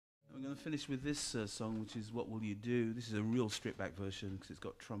going to finish with this song, which is What Will You Do? This is a real stripped-back version because it's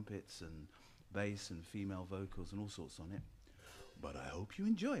got trumpets and bass and female vocals and all sorts on it. But I hope you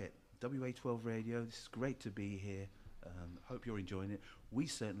enjoy it. WA12 Radio, this is great to be here. Hope you're enjoying it. We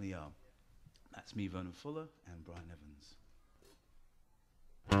certainly are. That's me, Vernon Fuller, and Brian Evans.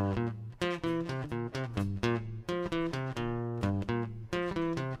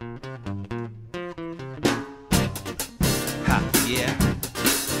 Ha, yeah.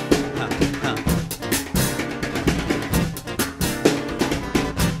 Ha, ha.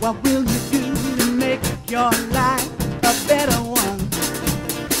 What will you do to make your life a better one?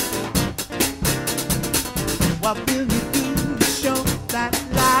 What will you do to show that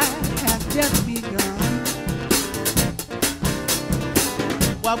life has just begun?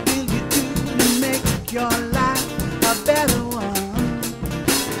 What will you do to make your life a better one?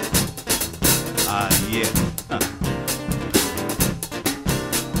 Yeah.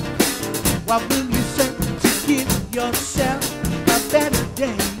 What will you say to give yourself a better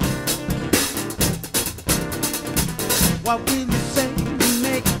day? What will you say to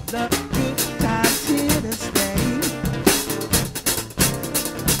make the good times here to stay?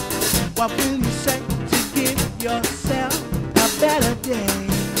 What will you say to give yourself a better day?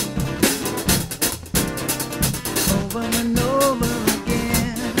 Over and over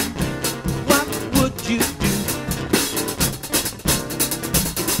again, what would you do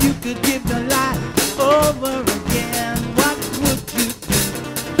if you could give your life over again? What would you do?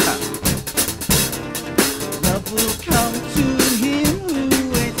 Love will come to him who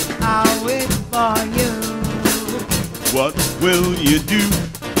waits. I'll wait for you. What will you do?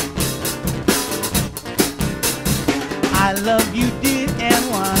 I love you, dear, and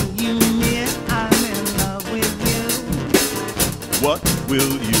want you near. I'm in love with you. What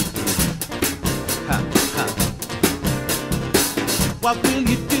will you do? Ha, ha. What will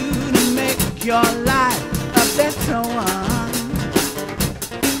you do to make your life a better one?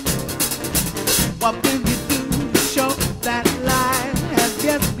 What will you do to show that life has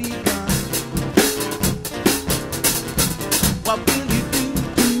just begun? What will you do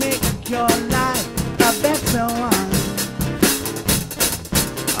to make your life a better one?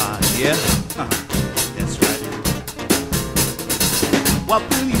 Yeah. That's right. What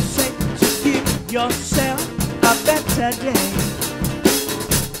will you say to give yourself a better day?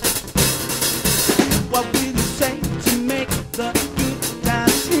 What will you say to make the good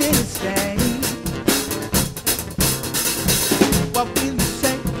times here to stay? What will you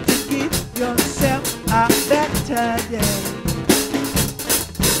say to give yourself a better day?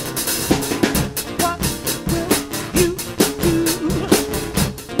 What will you do?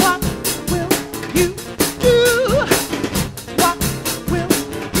 What will you do? What will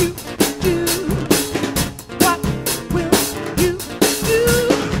you do? What will you do?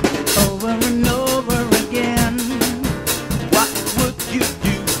 Over and over again, what would you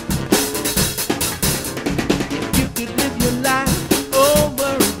do if you could live your life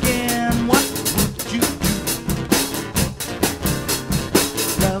over again? What would you do?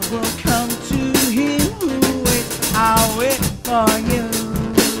 Love will come to him who waits. I'll wait for you.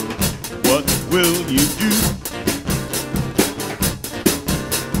 What will you do?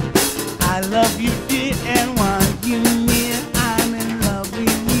 I love you, dear, and want you near. I'm in love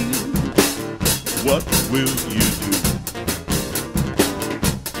with you. What will you